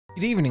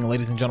Good evening,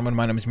 ladies and gentlemen.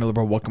 My name is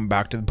Miller. Welcome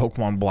back to the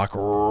Pokemon Block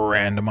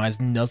Randomized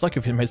Nuzlocke.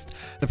 If you missed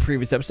the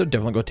previous episode,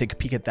 definitely go take a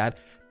peek at that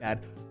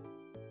bad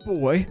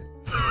boy.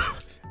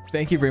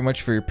 Thank you very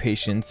much for your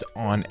patience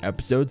on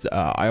episodes.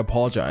 I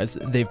apologize.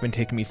 They've been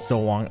taking me so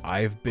long.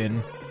 I've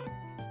been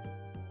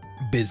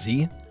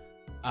busy,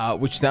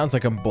 which sounds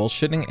like I'm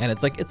bullshitting, and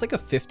it's like a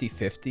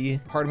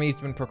 50-50. Part of me has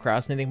been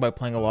procrastinating by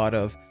playing a lot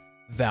of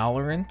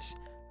Valorant.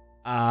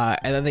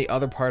 And then the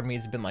other part of me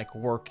has been like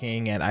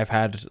working, and I've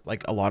had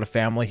like a lot of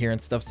family here and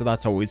stuff, so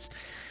that's always.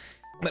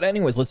 But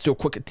anyways, let's do a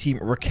quick team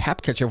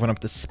recap, catch everyone up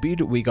to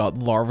speed. We got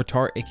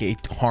Larvitar, aka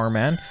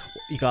Tarman.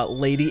 We got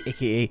Lady,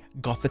 aka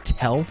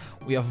Gothitelle.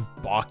 We have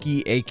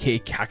Baki, aka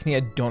Cacnea. I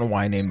don't know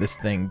why I named this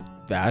thing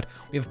that.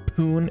 We have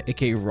Poon,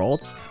 aka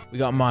Ralts. We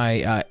got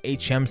my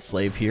HM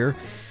slave here,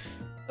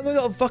 and we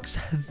got Vux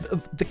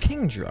the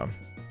Kingdra.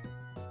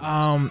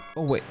 Oh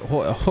wait,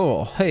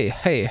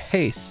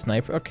 hey,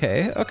 Sniper.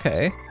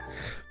 Okay.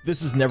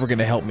 This is never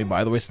gonna help me,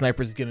 by the way.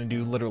 Sniper's gonna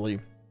do literally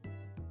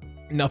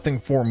nothing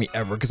for me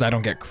ever because I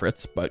don't get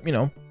crits, but you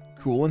know,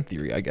 cool in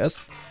theory, I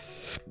guess.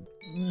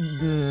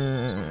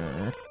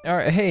 All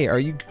right, hey, are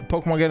you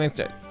Pokemon getting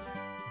started?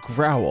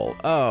 Growl.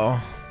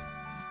 Oh,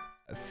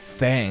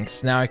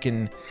 thanks. Now I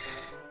can.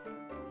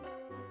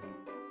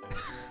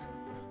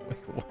 Wait,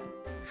 what?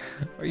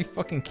 Are you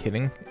fucking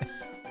kidding?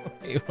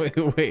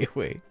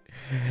 Wait.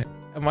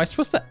 Am I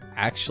supposed to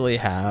actually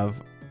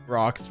have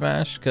Rock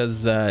Smash?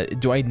 Because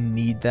do I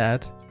need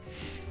that?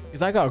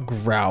 Because I got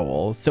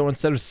Growl, so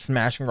instead of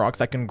smashing rocks,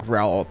 I can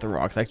growl out the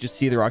rocks. I just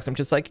see the rocks, I'm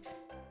just like,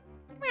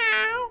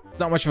 meow. It's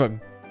not much of a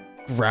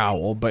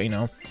growl, but you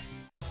know.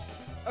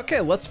 Okay,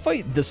 let's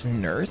fight this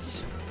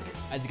nurse.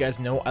 As you guys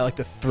know, I like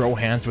to throw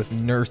hands with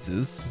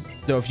nurses.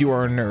 So if you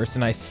are a nurse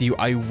and I see you,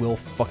 I will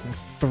fucking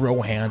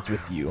throw hands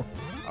with you.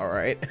 All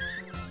right.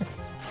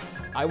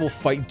 I will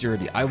fight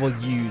dirty. I will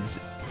use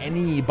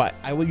any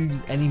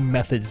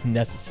methods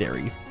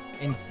necessary,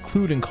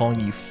 including calling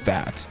you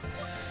fat,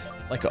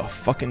 like a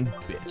fucking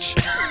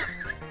bitch.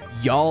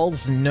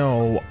 Y'all's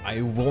know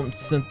I won't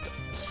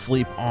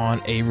sleep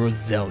on a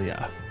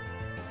Roselia.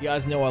 You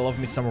guys know I love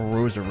me some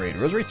Roserade.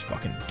 Roserade's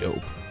fucking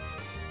dope.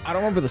 I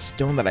don't remember the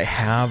stone that I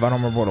have. I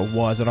don't remember what it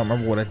was. I don't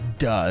remember what it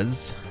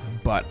does,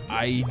 but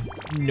I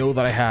know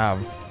that I have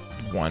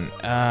one.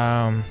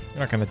 You're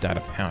not gonna die to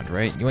pound,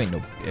 right? You ain't no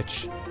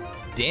bitch.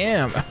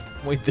 Damn.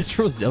 Wait, this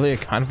Roselia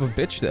kind of a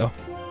bitch though.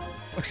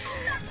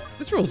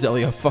 This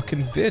Roselia a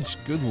fucking bitch.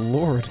 Good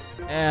lord.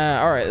 All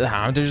right,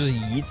 I'm gonna just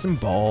eat some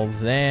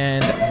balls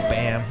and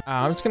bam.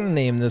 I'm just gonna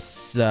name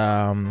this.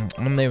 I'm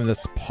gonna name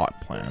this pot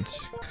plant.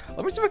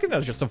 Let me see if I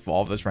can just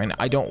evolve this right now.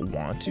 I don't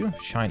want to.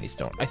 Shiny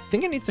stone. I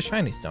think it needs a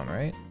shiny stone,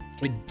 right?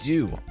 I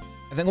do.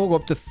 I think we'll go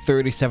up to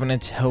 37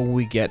 until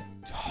we get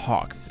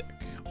toxic.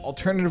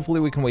 Alternatively,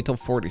 we can wait till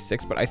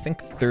 46, but I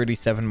think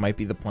 37 might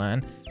be the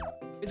plan.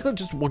 Basically,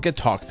 just we'll get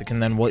toxic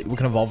and then we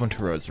can evolve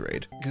into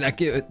Roserade. Because I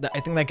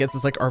think that gets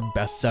us like our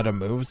best set of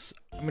moves.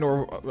 I mean,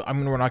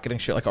 we're not getting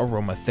shit like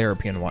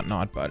aromatherapy and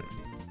whatnot, but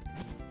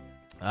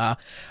I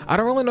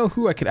don't really know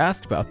who I could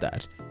ask about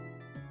that.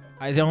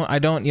 I don't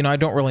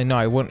really know.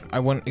 I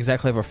wouldn't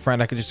exactly have a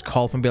friend I could just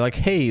call up and be like,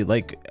 hey,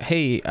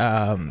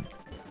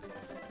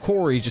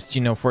 Corey, just,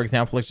 you know, for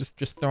example, like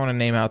just throwing a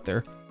name out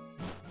there.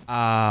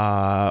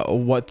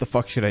 What the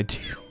fuck should I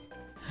do?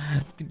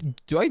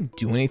 Do I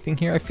do anything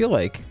here? I feel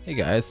like, hey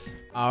guys,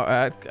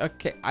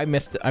 okay, I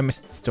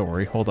missed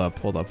story. Hold up.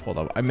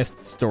 I missed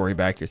story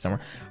back here somewhere.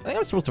 I think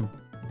I'm supposed to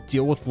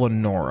deal with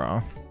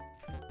Lenora,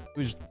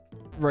 who's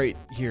right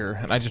here,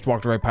 and I just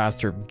walked right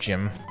past her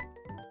gym.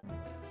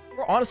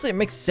 Well, honestly, it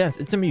makes sense.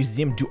 It's a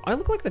museum. Do I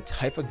look like the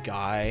type of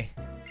guy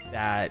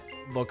that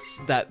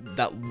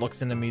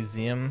looks in a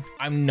museum?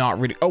 I'm not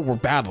really. Oh, we're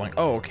battling.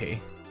 Oh,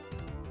 okay.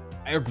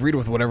 I agreed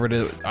with whatever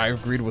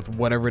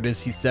it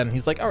is he said, and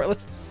he's like, all right,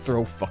 let's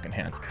throw fucking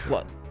hands.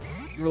 You're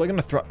really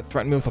gonna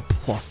threaten me with a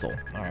plusle.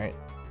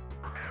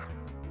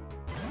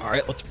 All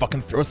right, let's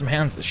fucking throw some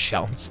hands,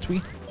 Shelton's.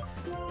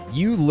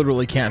 You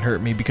literally can't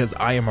hurt me because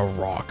I am a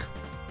rock.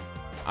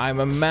 I'm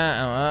a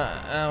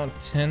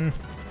mountain.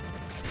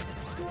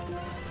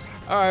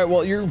 All right,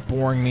 well, you're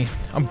boring me.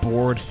 I'm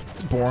bored.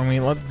 Just boring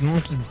me. Let's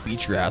just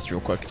beat your ass real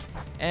quick.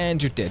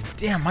 And you're dead.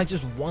 Damn, I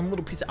just one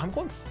little piece I'm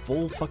going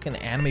full fucking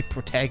anime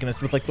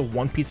protagonist with like the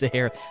one piece of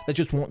hair that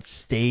just won't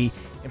stay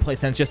in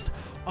place, and it's just,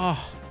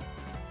 oh,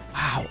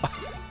 wow.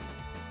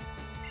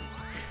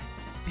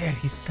 Damn,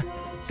 he's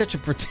such a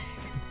protagonist.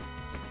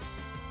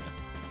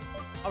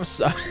 I'm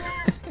sorry.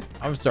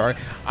 I'm sorry.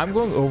 I'm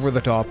going over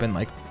the top and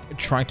like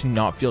trying to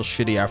not feel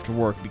shitty after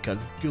work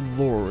because, good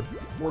lord,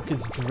 work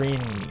is draining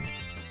me.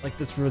 Like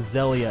this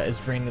Roselia is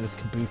draining this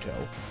Kabuto.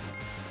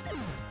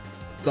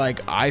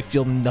 Like, I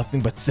feel nothing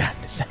but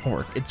sadness at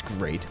work. It's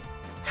great.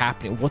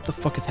 Happening. What the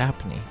fuck is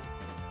happening?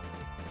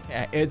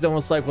 Yeah, it's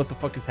almost like, what the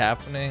fuck is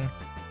happening?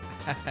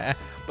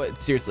 But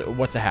seriously,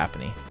 what's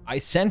happening? I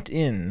sent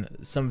in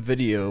some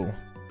video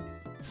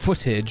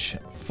footage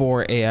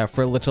for a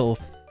little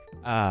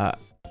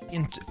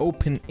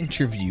open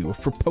interview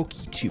for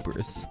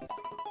PokeTubers.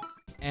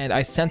 And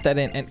I sent that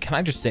in, and can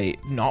I just say,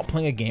 not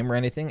playing a game or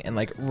anything and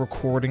like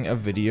recording a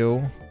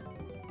video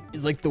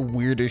is like the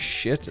weirdest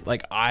shit.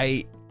 Like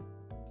I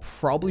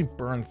probably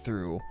burned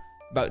through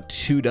about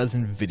 24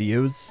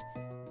 videos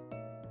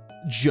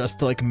just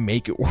to like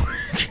make it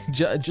work.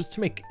 just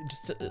to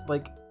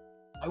like,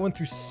 I went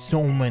through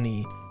so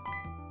many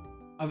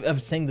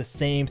of saying the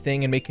same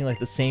thing and making like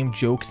the same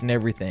jokes and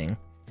everything,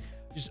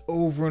 just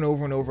over and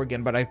over and over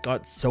again. But I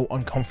got so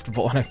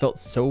uncomfortable and I felt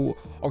so,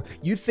 or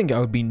you think I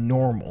would be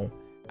normal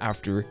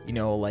after, you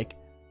know, like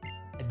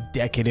a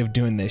decade of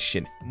doing this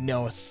shit.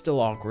 No, it's still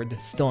awkward,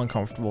 still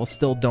uncomfortable,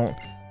 still don't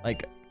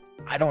like,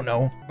 I don't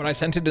know. But I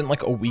sent it in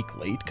like a week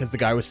late because the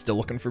guy was still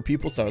looking for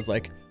people. So I was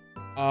like,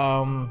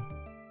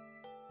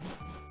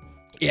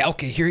 yeah,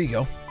 okay, here you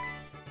go.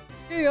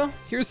 Here you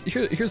go.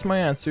 Here's my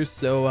answer.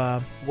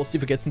 So we'll see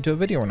if it gets into a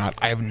video or not.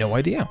 I have no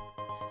idea.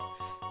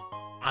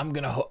 I'm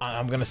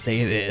gonna say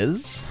it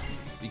is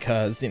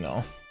because, you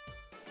know,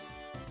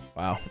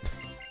 wow.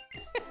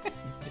 Damn.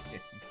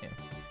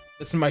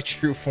 This is my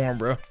true form,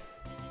 bro.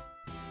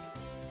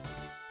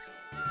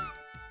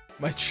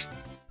 My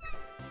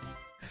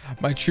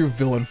true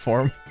villain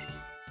form.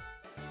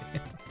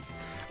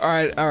 all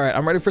right,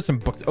 I'm ready for some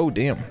books. Oh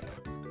damn,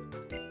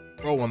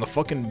 bro, when the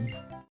fucking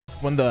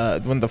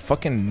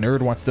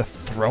nerd wants to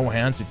throw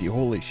hands with you,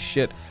 holy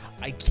shit,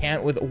 I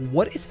can't with.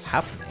 What is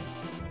happening?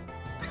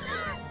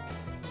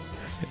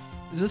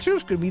 Is this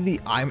just gonna be the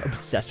I'm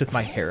obsessed with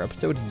my hair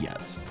episode?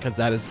 Yes, because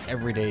that is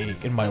every day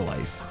in my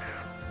life.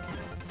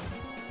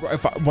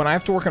 When I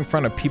have to work in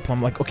front of people,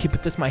 I'm like, okay,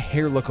 but does my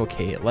hair look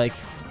okay? Like,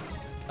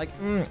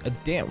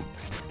 damn.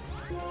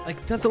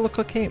 Like, does it look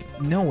okay?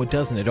 No, it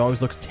doesn't. It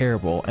always looks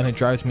terrible, and it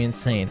drives me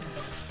insane.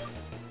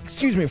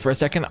 Excuse me for a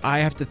second. I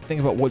have to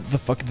think about what the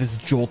fuck this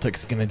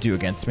Joltik's gonna do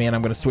against me, and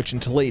I'm gonna switch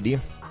into Lady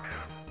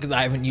because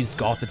I haven't used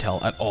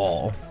Gothitelle at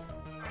all.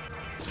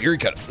 Fury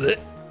Cut.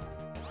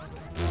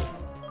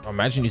 Oh,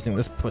 imagine using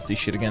this pussy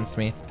shit against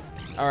me.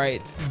 All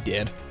right,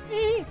 dead.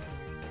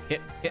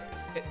 Hit.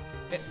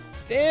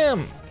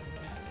 Damn.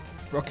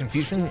 Bro,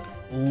 confusion.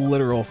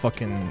 Literally.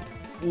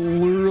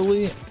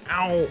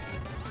 Ow. All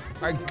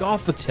right,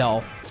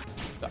 Gothitelle.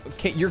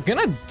 Okay, you're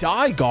gonna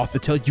die,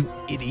 Gothitelle, you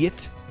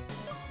idiot.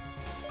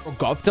 Oh,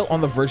 Gothitelle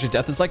on the verge of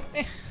death is like,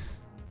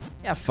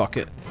 yeah, fuck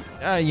it.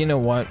 You know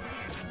what?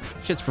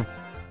 Shit's for.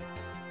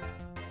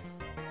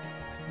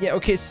 Yeah,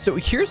 okay, so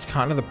here's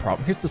kind of the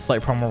problem. Here's the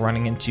slight problem we're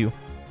running into.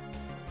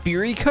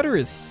 Fury Cutter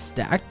is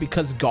stacked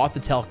because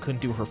Gothitelle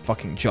couldn't do her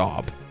fucking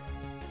job.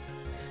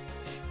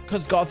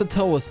 Because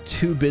Gothitelle was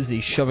too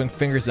busy shoving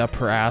fingers up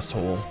her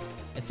asshole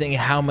and saying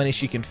how many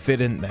she can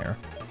fit in there.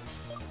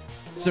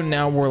 So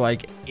now we're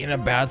like in a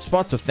bad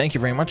spot. So thank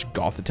you very much,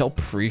 Gothitelle.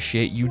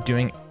 Appreciate you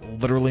doing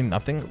literally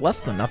nothing.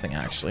 Less than nothing,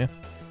 actually.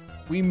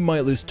 We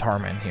might lose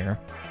Tarman here.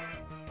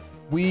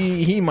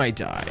 He might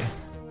die.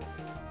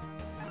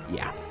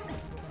 Yeah.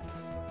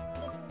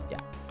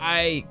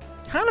 I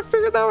kind of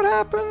figured that would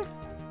happen.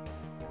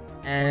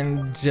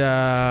 And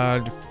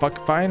fuck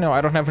if I know.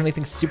 I don't have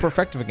anything super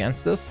effective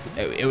against this.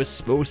 It was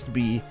supposed to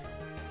be.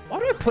 Why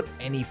do I put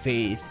any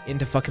faith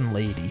into fucking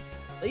Lady?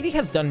 Lady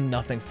has done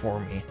nothing for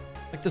me.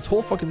 Like this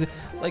whole fucking,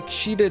 like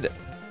she did.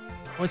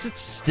 Was it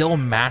still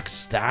max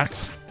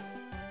stacked?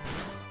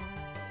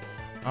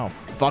 Oh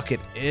fuck, it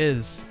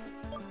is.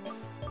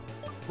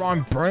 Bro,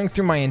 I'm burning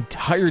through my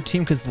entire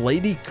team because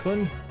Lady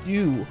couldn't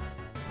do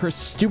her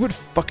stupid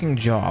fucking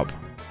job.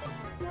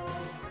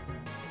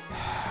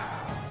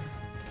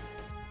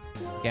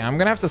 Yeah, I'm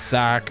gonna have to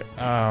sack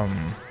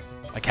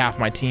like half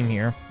my team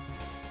here.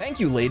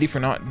 Thank you, Lady, for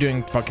not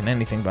doing fucking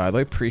anything, by the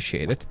way.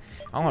 Appreciate it.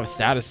 I don't have a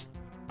status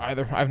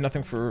either. I have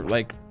nothing for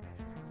like.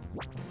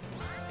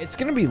 It's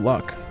gonna be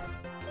luck.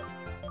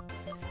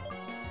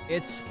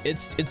 It's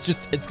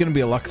gonna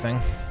be a luck thing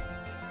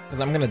because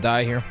I'm gonna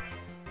die here.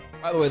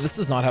 By the way, this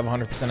does not have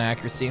 100%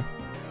 accuracy.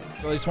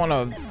 So I just want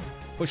to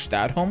push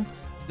that home.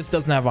 This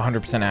doesn't have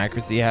 100%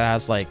 accuracy. It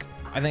has like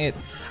I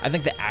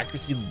think the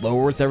accuracy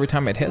lowers every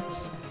time it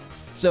hits.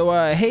 So,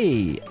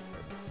 hey,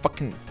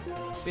 fucking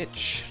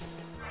bitch.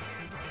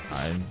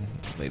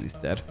 Lady's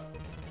dead.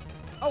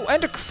 Oh,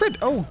 and a crit.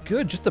 Oh,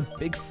 good. Just a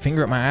big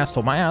finger at my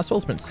asshole. My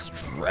asshole's been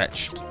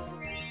stretched.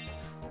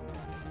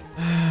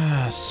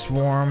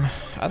 Swarm.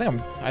 I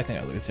think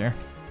I lose here.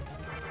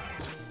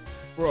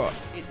 Bro,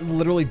 it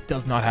literally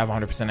does not have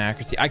 100%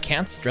 accuracy. I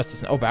can't stress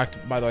this. Oh,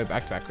 by the way,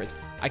 back-to-back crits.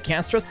 I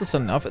can't stress this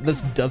enough.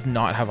 This does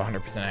not have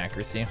 100%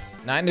 accuracy.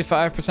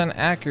 95%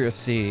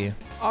 accuracy.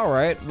 All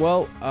right.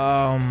 Well,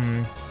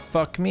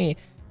 fuck me.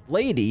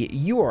 Lady,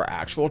 you are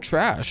actual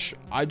trash.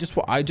 I just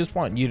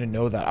want you to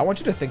know that. I want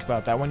you to think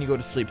about that when you go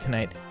to sleep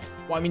tonight.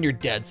 Well, I mean, you're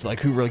dead, so like,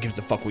 who really gives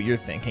a fuck what you're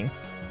thinking?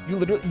 You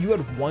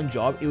had one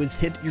job. It was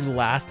hit your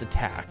last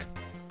attack.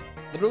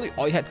 Literally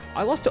all you had.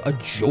 I lost to a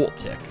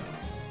Joltik.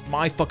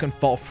 My fucking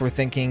fault for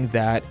thinking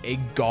that a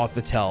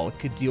Gothitelle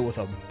could deal with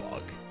a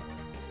bug.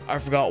 I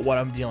forgot what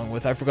I'm dealing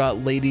with. I forgot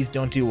ladies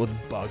don't deal with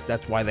bugs.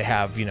 That's why they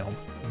have, you know,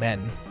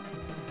 men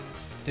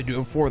to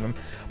do it for them.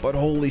 But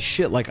holy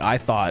shit, like I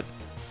thought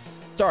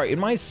Sorry, in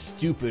my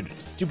stupid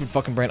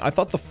fucking brain, I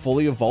thought the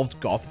fully evolved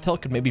Gothitelle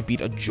could maybe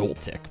beat a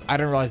Joltik. I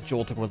didn't realize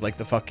Joltik was like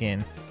the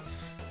fucking...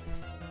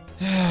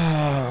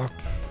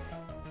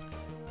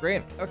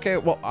 Great. Okay,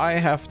 well, I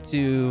have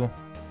to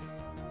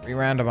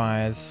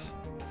re-randomize.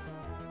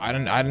 I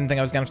didn't think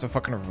I was gonna have to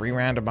fucking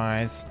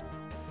re-randomize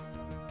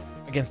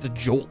against a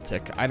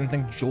Joltik. I didn't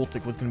think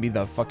Joltik was gonna be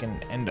the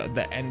fucking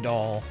end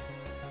all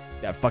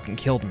that fucking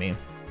killed me.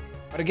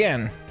 But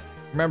again,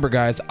 remember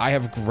guys, I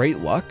have great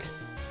luck.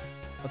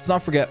 Let's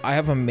not forget, I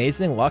have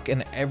amazing luck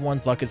and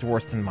everyone's luck is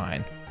worse than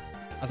mine.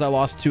 As I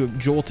lost to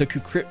Joltik who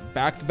crit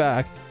back to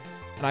back,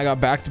 and I got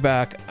back to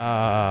back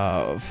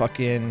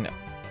fucking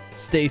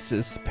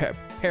stasis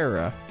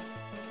para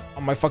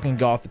on my fucking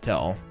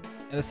Gothitelle.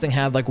 And this thing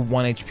had like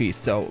 1 HP,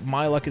 so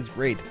my luck is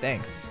great,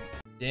 thanks.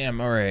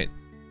 Damn, all right.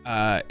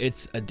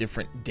 It's a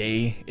different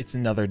day. It's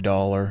another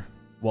dollar.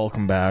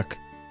 Welcome back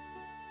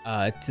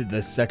to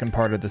the second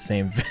part of the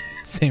same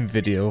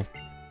video.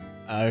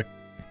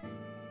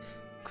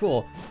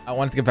 Cool. I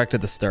wanted to get back to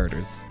the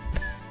starters.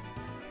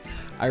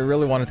 I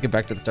really wanted to get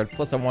back to the start.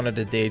 Plus, I wanted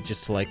a day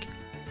just to like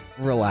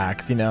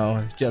relax, you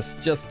know,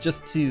 just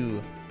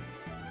to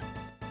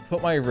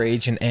put my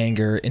rage and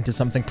anger into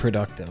something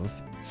productive.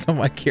 So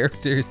my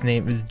character's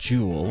name is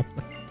Jewel.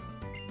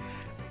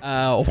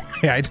 Why?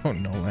 I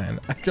don't know,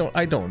 man.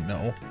 I don't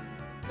know.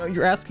 No,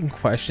 you're asking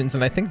questions,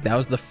 and I think that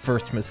was the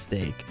first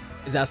mistake,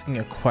 is asking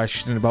a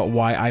question about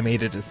why I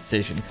made a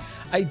decision.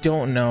 I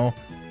don't know.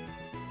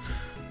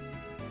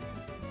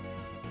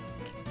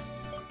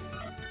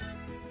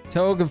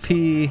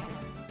 Togepi,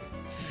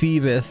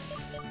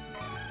 Phoebus.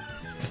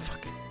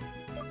 Fuck.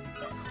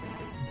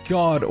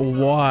 God,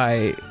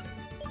 why?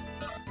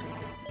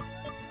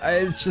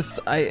 I just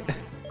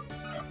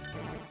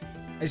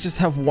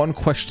have one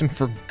question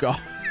for God.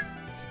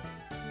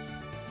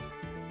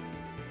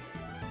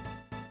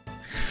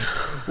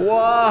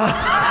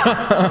 Why?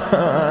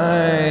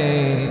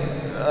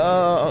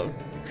 Oh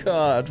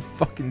God,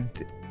 fucking.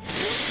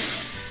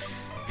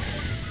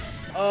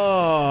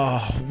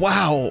 Oh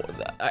wow!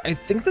 I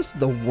think this is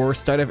the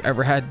worst start I've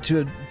ever had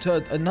to a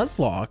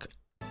Nuzlocke.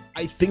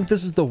 I think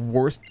this is the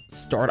worst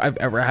start I've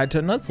ever had to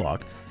a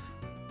Nuzlocke.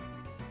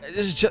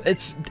 It's just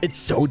it's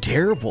so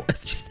terrible.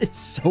 It's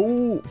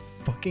so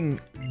fucking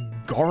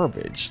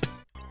garbage.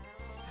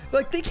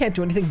 Like, they can't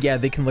do anything. Yeah,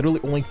 they can literally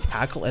only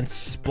tackle and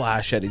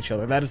splash at each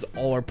other. That is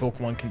all our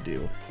Pokemon can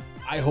do.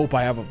 I hope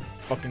I have a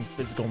fucking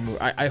physical move.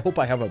 I hope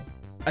I have a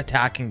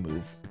attacking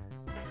move.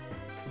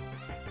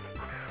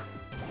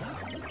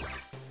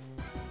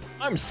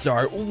 I'm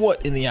sorry,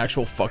 what in the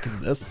actual fuck is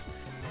this?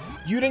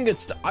 You didn't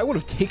get I would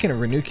have taken a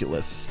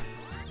Ranunculus.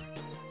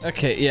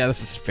 Okay, yeah,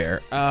 this is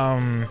fair.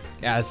 Yeah,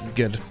 this is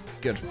good. It's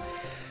good.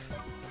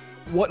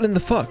 What in the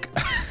fuck?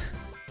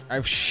 I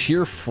have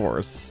sheer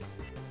force.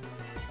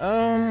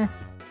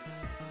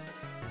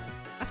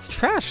 That's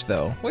trash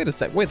though. Wait a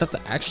sec. Wait, that's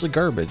actually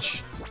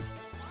garbage.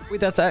 Wait,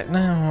 that's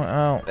no.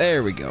 Oh,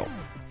 there we go.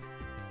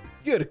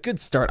 Good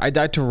start. I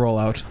died to roll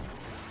out.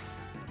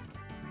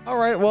 All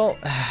right, well,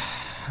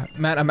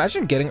 man,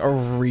 imagine getting a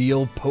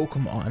real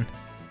Pokemon.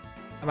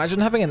 Imagine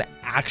having an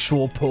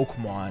actual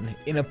Pokemon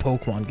in a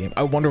Pokemon game.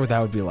 I wonder what that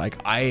would be like.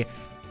 I've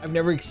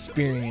never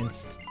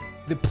experienced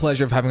the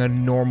pleasure of having a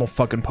normal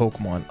fucking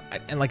Pokemon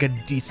and like a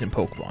decent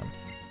Pokemon.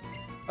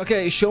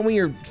 Okay, show me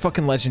your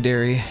fucking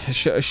legendary.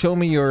 Show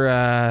me your,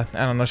 I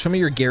don't know, show me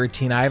your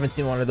Giratina. I haven't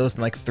seen one of those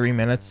in like 3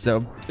 minutes,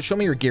 so show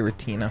me your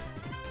Giratina.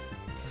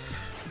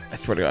 I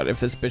swear to God, if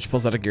this bitch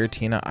pulls out a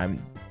Giratina,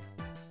 I'm...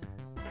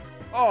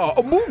 Oh,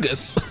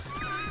 Amoonguss!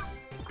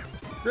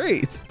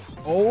 Great.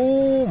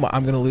 Oh my,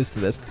 I'm gonna lose to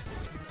this.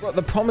 Bro,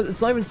 the problem is it's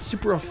not even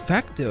super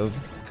effective,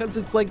 because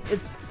it's like,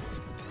 it's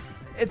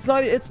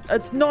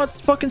not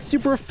fucking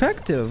super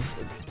effective.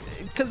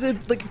 Because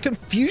like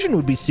confusion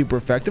would be super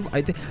effective.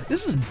 I think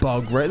this is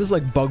bug, right? This is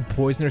like bug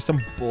poison or some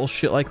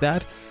bullshit like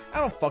that. I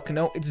don't fucking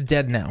know. It's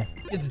dead now.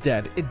 It's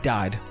dead. It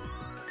died.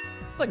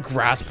 It's like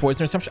grass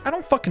poison or some shit. I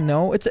don't fucking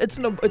know. It's a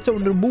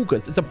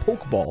Amoonguss. It's a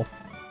Pokeball.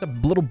 It's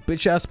a little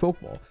bitch ass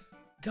Pokeball.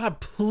 God,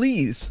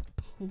 please,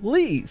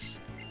 please,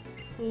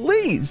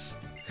 please.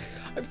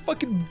 I'm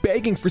fucking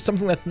begging for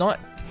something that's not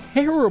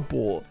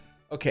terrible.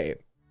 Okay,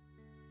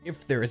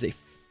 if there is a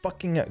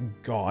fucking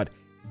God,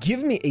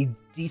 give me a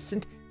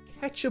decent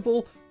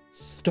catchable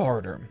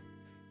starter.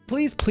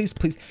 Please, please,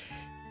 please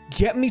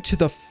get me to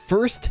the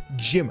first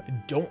gym.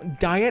 Don't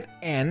die at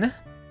N.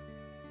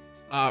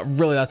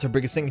 Really, that's our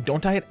biggest thing.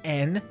 Don't die at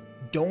N.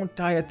 Don't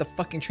die at the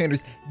fucking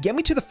trainers. Get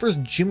me to the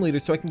first gym leader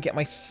so I can get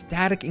my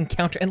static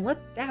encounter and let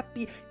that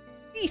be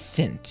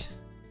decent.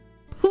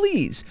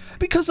 Please,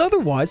 because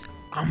otherwise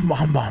I'm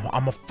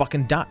a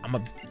fucking die. I'm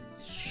a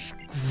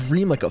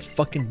scream like a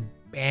fucking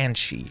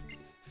banshee.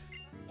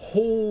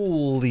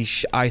 Holy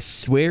sh! I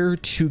swear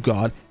to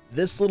God,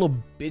 this little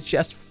bitch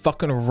ass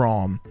fucking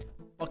ROM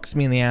fucks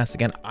me in the ass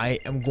again. I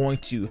am going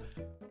to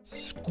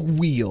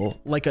squeal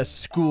like a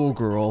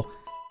schoolgirl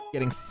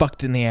getting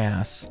fucked in the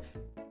ass.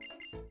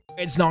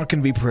 It's not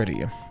gonna be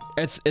pretty.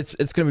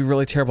 It's gonna be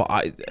really terrible.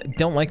 I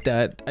don't like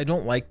that. I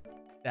don't like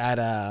that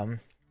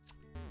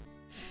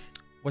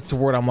what's the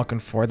word I'm looking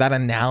for? That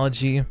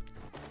analogy.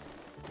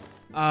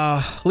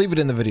 Leave it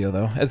in the video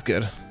though. That's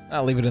good.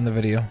 I'll leave it in the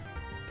video.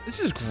 This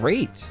is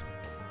great.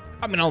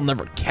 I mean, I'll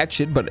never catch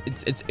it, but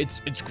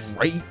it's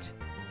great.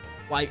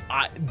 Like,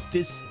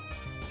 this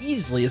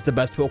easily is the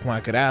best Pokemon I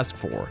could ask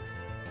for.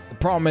 The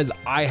problem is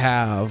I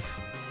have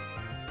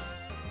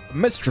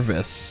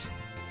Mischievous.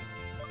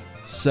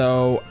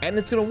 So, and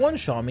it's gonna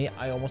one-shot me.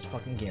 I almost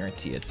fucking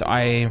guarantee it. So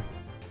I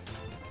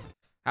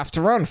have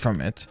to run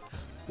from it.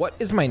 What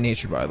is my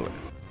nature, by the way?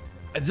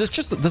 Is this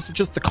just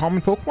the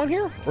common Pokemon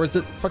here? Or is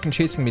it fucking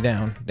chasing me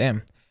down?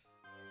 Damn.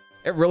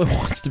 It really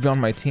wants to be on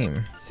my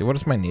team. Let's see, what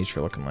is my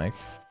nature looking like?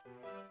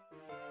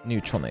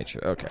 Neutral nature,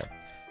 okay.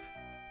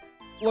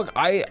 Look,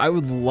 I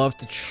would love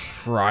to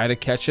try to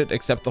catch it,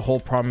 except the whole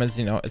problem is,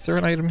 you know, is there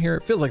an item here?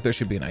 It feels like there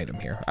should be an item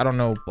here. I don't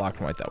know black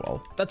and white that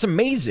well. That's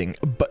amazing,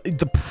 but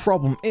the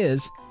problem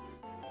is,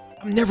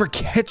 I'm never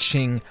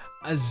catching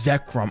a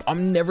Zekrom.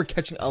 I'm never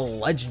catching a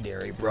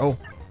legendary, bro.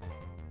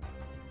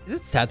 Is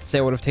it sad to say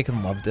I would have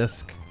taken Love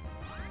Disc?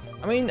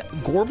 I mean,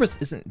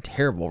 Gorbis isn't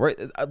terrible, right?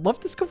 Love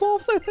Disc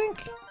evolves, I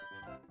think.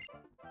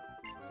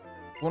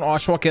 When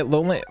Oshawott get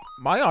lonely,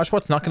 my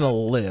Oshawot's not gonna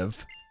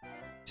live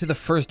to the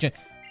first gen.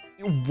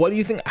 What do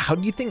you think? How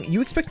do you think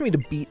you expect me to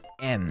beat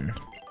N?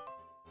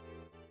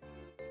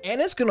 N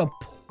is gonna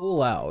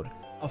pull out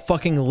a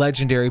fucking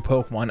legendary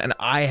Pokemon, and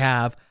I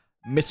have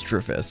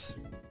Mischievous.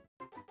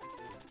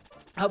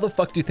 How the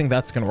fuck do you think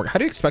that's gonna work? How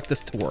do you expect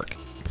this to work?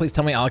 Please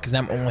tell me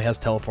Alakazam only has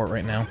teleport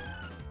right now.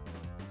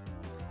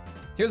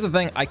 Here's the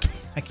thing, I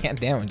can't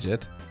damage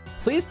it.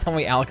 Please tell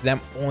me Alakazam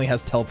only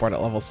has teleport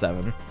at level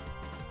 7.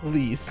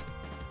 Please.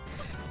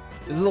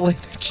 This is a later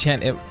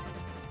chant.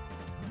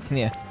 Can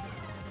you?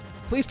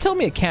 Please tell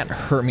me it can't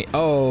hurt me.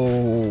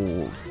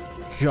 Oh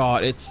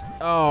god,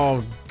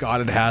 oh god,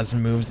 it has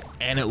moves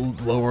and it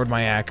lowered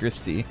my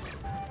accuracy.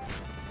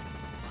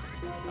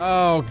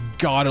 Oh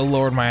god, it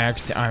lowered my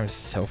accuracy. I'm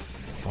so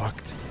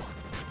fucked.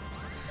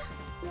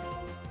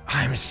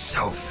 I'm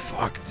so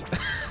fucked.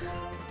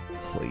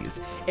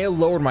 Please. It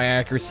lowered my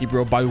accuracy,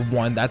 bro, by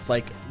 1. That's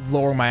like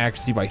lowering my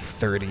accuracy by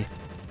 30.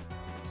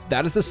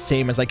 That is the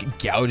same as like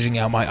gouging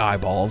out my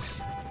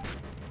eyeballs.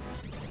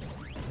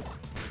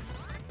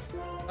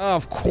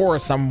 Of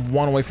course, I'm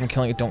 1 away from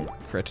killing it. Don't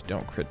crit,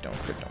 don't crit, don't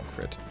crit, don't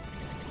crit.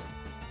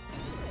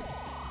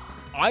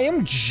 I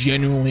am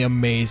genuinely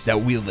amazed that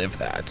we live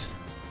that.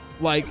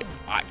 Like,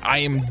 I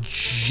am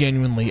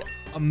genuinely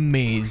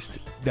amazed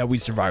that we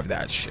survived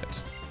that shit.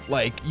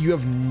 Like, you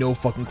have no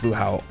fucking clue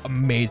how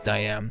amazed I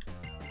am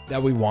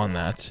that we won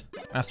that.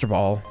 Master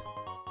Ball.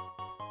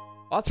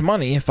 Lots of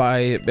money if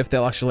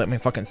they'll actually let me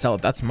fucking sell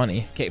it. That's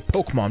money. Okay,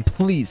 Pokemon,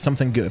 please,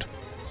 something good.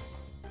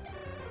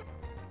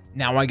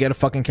 Now I get a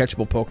fucking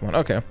catchable Pokemon.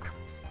 Okay.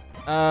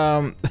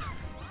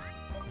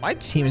 My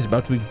team is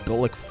about to be built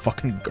like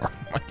fucking garbage.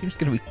 My team's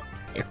gonna be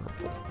terrible.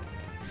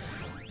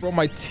 Bro,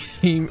 my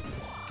team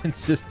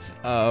consists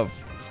of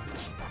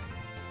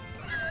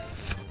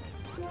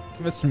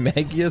Miss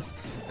Magius.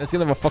 It's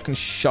gonna have a fucking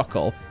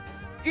Shuckle.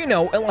 You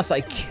know, unless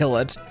I kill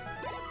it.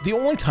 The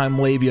only time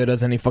Labia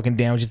does any fucking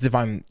damage is if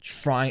I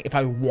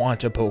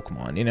want a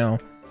Pokemon, you know?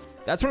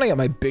 That's when I get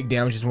my big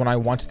damage, is when I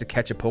wanted to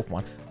catch a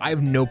Pokemon. I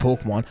have no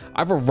Pokemon.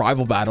 I have a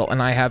rival battle, and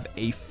I have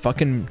a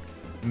fucking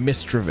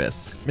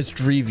Mischievous,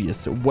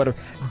 whatever.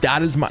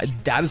 That is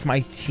my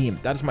team.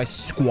 That is my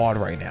squad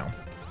right now.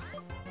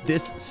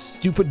 This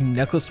stupid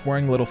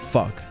necklace-wearing little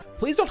fuck.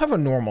 Please don't have a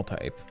normal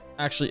type.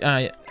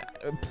 Actually,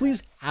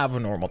 please have a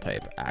normal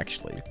type,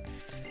 actually.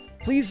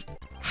 Please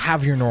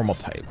have your normal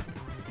type.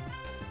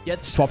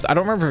 Get swapped. I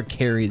don't remember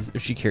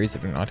if she carries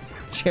it or not.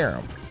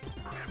 Cherub.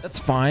 That's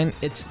fine.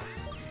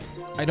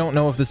 I don't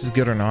know if this is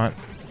good or not.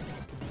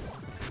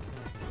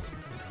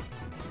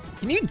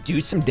 Can you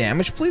do some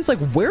damage, please? Like,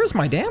 where's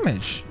my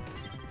damage?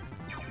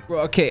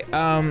 Bro, okay,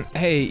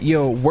 hey,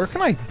 yo, where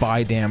can I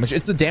buy damage?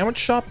 It's the damage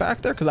shop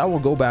back there? Because I will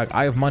go back.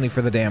 I have money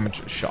for the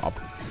damage shop.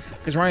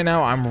 Because right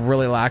now, I'm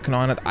really lacking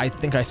on it. I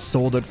think I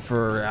sold it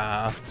for,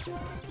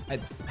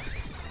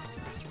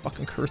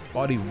 fucking cursed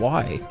body.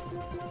 Why?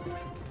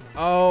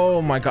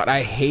 Oh my god,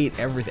 I hate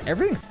everything.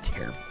 Everything's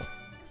terrible.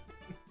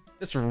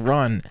 This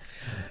run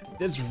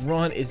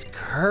is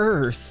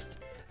cursed.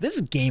 This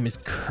game is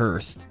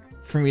cursed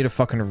for me to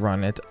fucking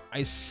run it.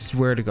 I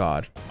swear to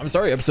god. I'm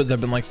sorry episodes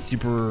have been like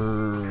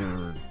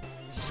super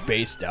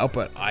spaced out,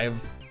 but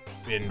I've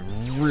been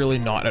really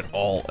not at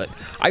all.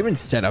 I even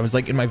said, I was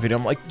like in my video,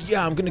 I'm like,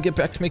 yeah, I'm gonna get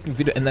back to making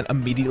video, and then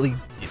immediately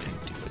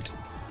didn't do it.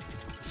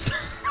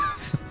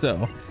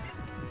 So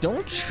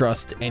don't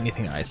trust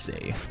anything I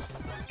say.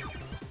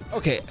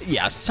 Okay,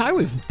 yeah,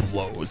 Psywave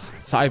blows.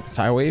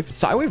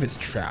 Psywave is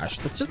trash.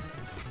 Let's just...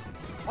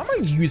 Why am I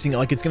using it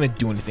like it's gonna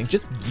do anything?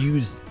 Just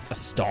use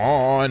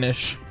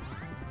Astonish.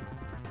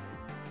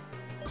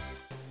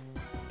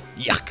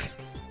 Yuck.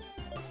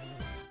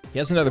 He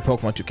has another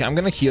Pokemon too. Okay, I'm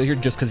gonna heal here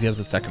just because he has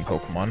a second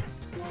Pokemon.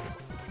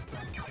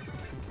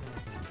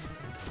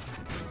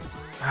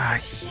 Ah,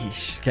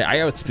 yeesh. Okay,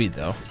 I outspeed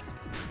though.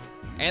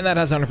 And that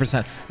has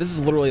 100%. This is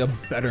literally a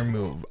better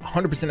move.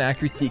 100%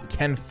 accuracy,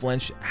 can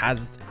flinch,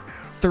 has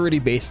 30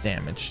 base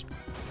damage.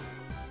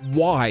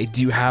 Why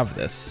do you have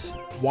this?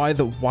 Why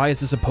is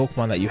this a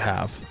Pokemon that you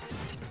have?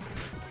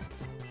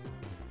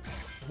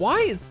 Why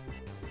is...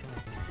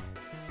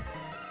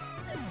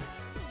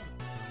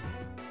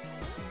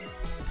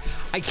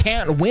 I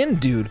can't win,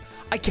 dude.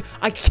 I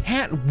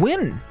can't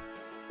win.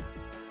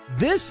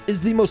 This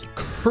is the most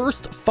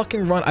cursed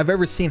fucking run I've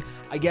ever seen.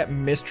 I get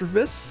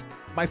Mischievous.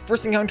 My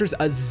first encounter is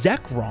a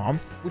Zekrom,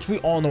 which we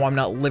all know I'm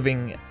not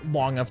living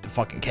long enough to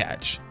fucking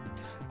catch.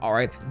 All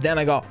right, then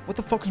I go, what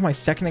the fuck was my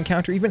second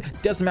encounter even?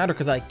 Doesn't matter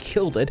because I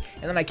killed it,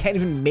 and then I can't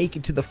even make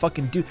it to the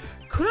fucking dude.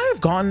 Could I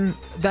have gotten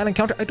that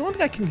encounter? I don't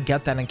think I can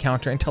get that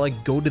encounter until I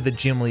go to the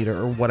gym leader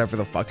or whatever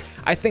the fuck.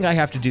 I think I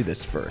have to do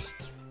this first.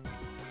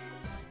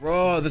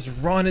 Bro,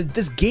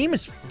 this game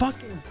is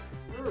fucking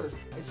cursed.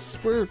 I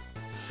swear.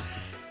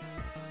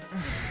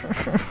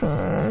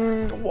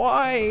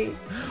 Why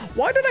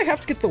did I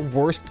have to get the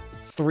worst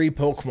 3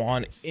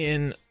 Pokemon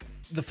in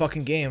the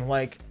fucking game?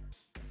 Like,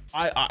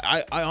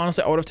 I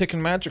honestly, I would have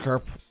taken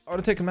Magikarp. I would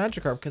have taken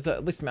Magikarp because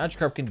at least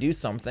Magikarp can do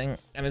something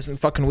and isn't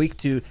fucking weak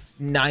to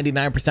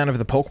 99% of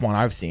the Pokemon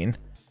I've seen.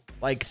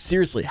 Like,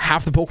 seriously,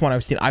 half the Pokemon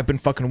I've seen I've been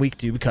fucking weak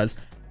to because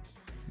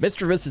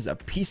Mischievous is a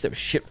piece of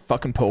shit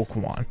fucking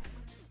Pokemon.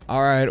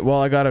 All right,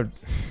 well, I gotta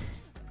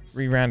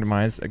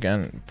re-randomize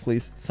again.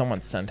 Please, someone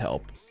send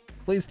help.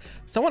 Please,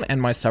 someone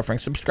end my suffering.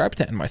 Subscribe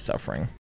to end my suffering.